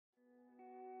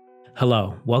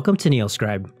Hello, welcome to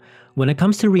NeoScribe. When it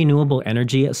comes to renewable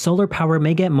energy, solar power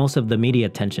may get most of the media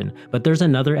attention, but there's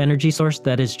another energy source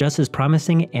that is just as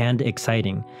promising and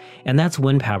exciting. And that's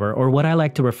wind power, or what I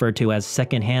like to refer to as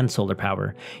second-hand solar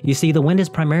power. You see, the wind is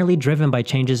primarily driven by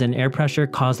changes in air pressure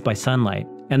caused by sunlight,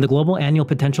 and the global annual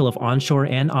potential of onshore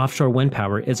and offshore wind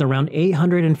power is around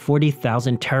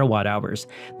 840,000 terawatt hours.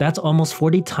 That's almost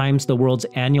 40 times the world's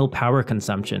annual power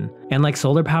consumption. And like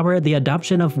solar power, the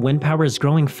adoption of wind power is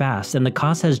growing fast, and the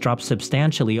cost has dropped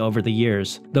substantially over the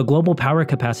years. The global power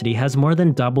capacity has more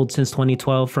than doubled since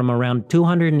 2012 from around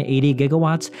 280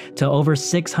 gigawatts to over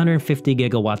 650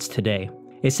 gigawatts today.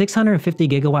 A 650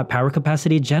 gigawatt power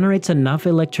capacity generates enough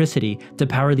electricity to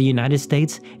power the United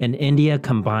States and India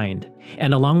combined.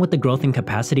 And along with the growth in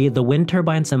capacity, the wind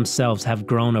turbines themselves have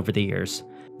grown over the years.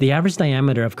 The average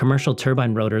diameter of commercial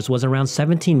turbine rotors was around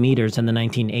 17 meters in the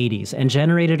 1980s and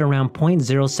generated around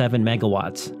 0.07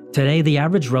 megawatts. Today, the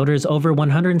average rotor is over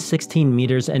 116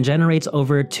 meters and generates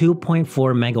over 2.4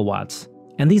 megawatts.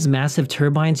 And these massive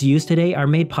turbines used today are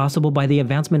made possible by the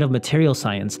advancement of material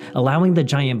science, allowing the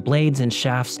giant blades and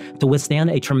shafts to withstand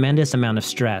a tremendous amount of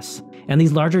stress. And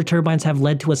these larger turbines have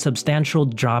led to a substantial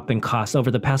drop in cost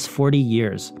over the past 40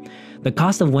 years. The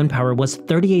cost of wind power was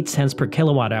 38 cents per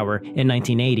kilowatt hour in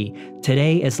 1980.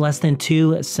 Today, it's less than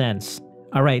 2 cents.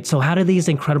 Alright, so how do these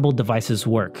incredible devices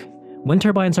work? Wind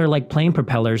turbines are like plane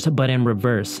propellers, but in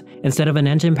reverse. Instead of an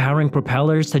engine powering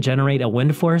propellers to generate a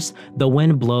wind force, the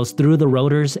wind blows through the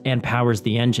rotors and powers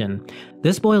the engine.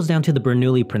 This boils down to the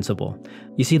Bernoulli principle.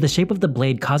 You see, the shape of the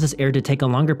blade causes air to take a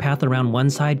longer path around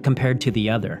one side compared to the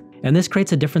other. And this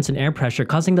creates a difference in air pressure,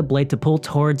 causing the blade to pull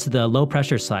towards the low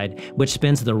pressure side, which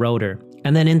spins the rotor.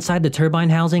 And then inside the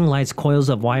turbine housing lies coils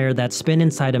of wire that spin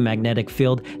inside a magnetic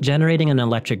field, generating an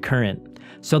electric current.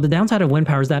 So the downside of wind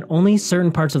power is that only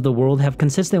certain parts of the world have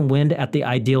consistent wind at the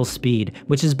ideal speed,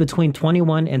 which is between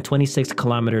 21 and 26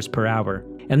 kilometers per hour.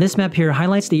 And this map here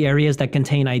highlights the areas that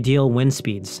contain ideal wind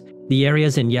speeds. The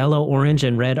areas in yellow, orange,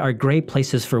 and red are great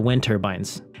places for wind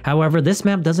turbines. However, this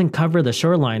map doesn't cover the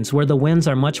shorelines where the winds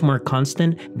are much more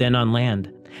constant than on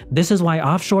land. This is why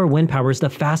offshore wind power is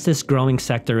the fastest growing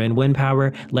sector in wind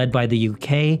power, led by the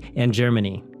UK and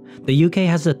Germany. The UK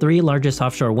has the 3 largest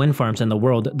offshore wind farms in the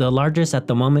world, the largest at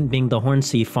the moment being the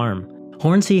Hornsea farm.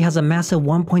 Hornsea has a massive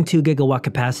 1.2 gigawatt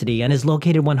capacity and is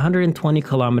located 120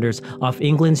 kilometers off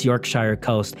England's Yorkshire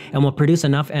coast and will produce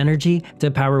enough energy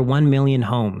to power 1 million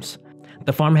homes.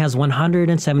 The farm has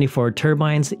 174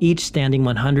 turbines, each standing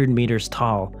 100 meters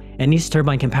tall, and each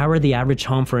turbine can power the average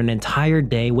home for an entire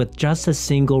day with just a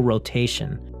single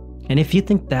rotation. And if you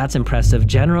think that's impressive,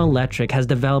 General Electric has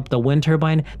developed a wind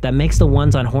turbine that makes the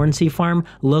ones on Hornsea Farm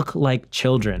look like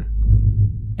children.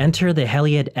 Enter the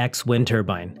Heliad X wind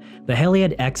turbine. The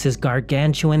Heliad X is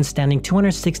gargantuan, standing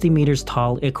 260 meters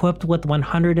tall, equipped with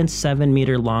 107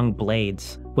 meter long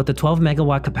blades. With a 12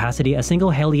 megawatt capacity, a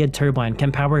single Heliad turbine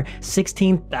can power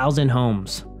 16,000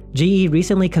 homes. GE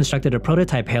recently constructed a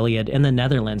prototype Heliad in the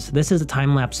Netherlands. This is a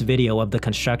time-lapse video of the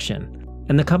construction.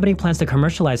 And the company plans to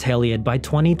commercialize Heliad by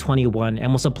 2021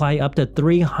 and will supply up to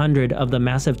 300 of the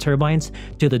massive turbines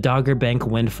to the Dogger Bank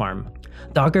wind farm.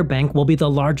 Dogger Bank will be the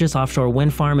largest offshore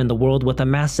wind farm in the world with a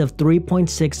massive 3.6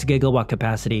 gigawatt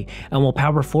capacity and will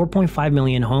power 4.5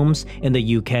 million homes in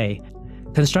the UK.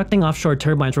 Constructing offshore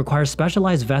turbines requires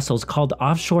specialized vessels called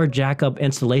offshore jackup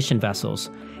installation vessels.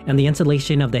 And the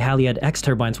installation of the Heliad X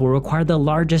turbines will require the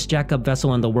largest jackup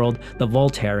vessel in the world, the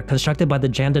Voltaire, constructed by the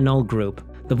Jandanol Group.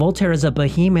 The Voltaire is a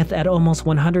behemoth at almost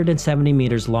 170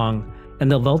 meters long, and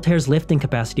the Voltaire's lifting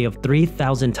capacity of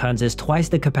 3,000 tons is twice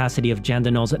the capacity of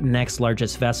Jandanol's next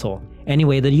largest vessel.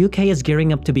 Anyway, the UK is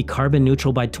gearing up to be carbon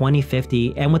neutral by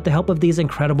 2050, and with the help of these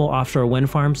incredible offshore wind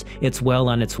farms, it's well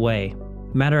on its way.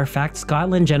 Matter of fact,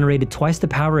 Scotland generated twice the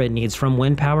power it needs from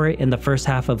wind power in the first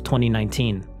half of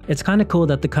 2019. It's kinda cool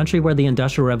that the country where the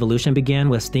Industrial Revolution began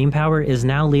with steam power is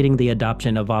now leading the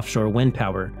adoption of offshore wind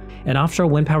power. And offshore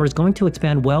wind power is going to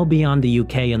expand well beyond the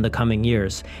UK in the coming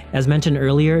years. As mentioned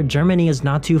earlier, Germany is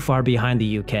not too far behind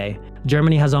the UK.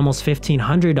 Germany has almost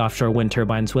 1,500 offshore wind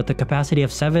turbines with a capacity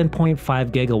of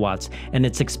 7.5 gigawatts, and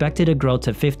it's expected to grow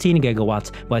to 15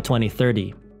 gigawatts by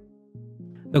 2030.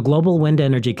 The Global Wind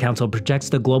Energy Council projects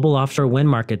the global offshore wind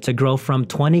market to grow from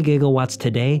 20 gigawatts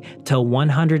today to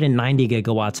 190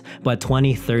 gigawatts by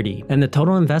 2030, and the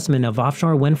total investment of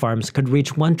offshore wind farms could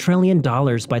reach $1 trillion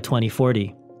by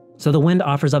 2040. So the wind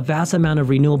offers a vast amount of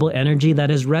renewable energy that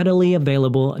is readily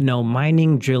available, no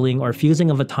mining, drilling, or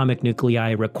fusing of atomic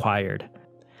nuclei required.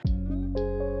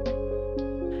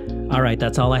 Alright,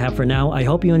 that's all I have for now. I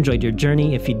hope you enjoyed your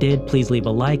journey. If you did, please leave a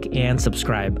like and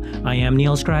subscribe. I am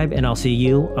NeoScribe, and I'll see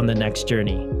you on the next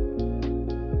journey.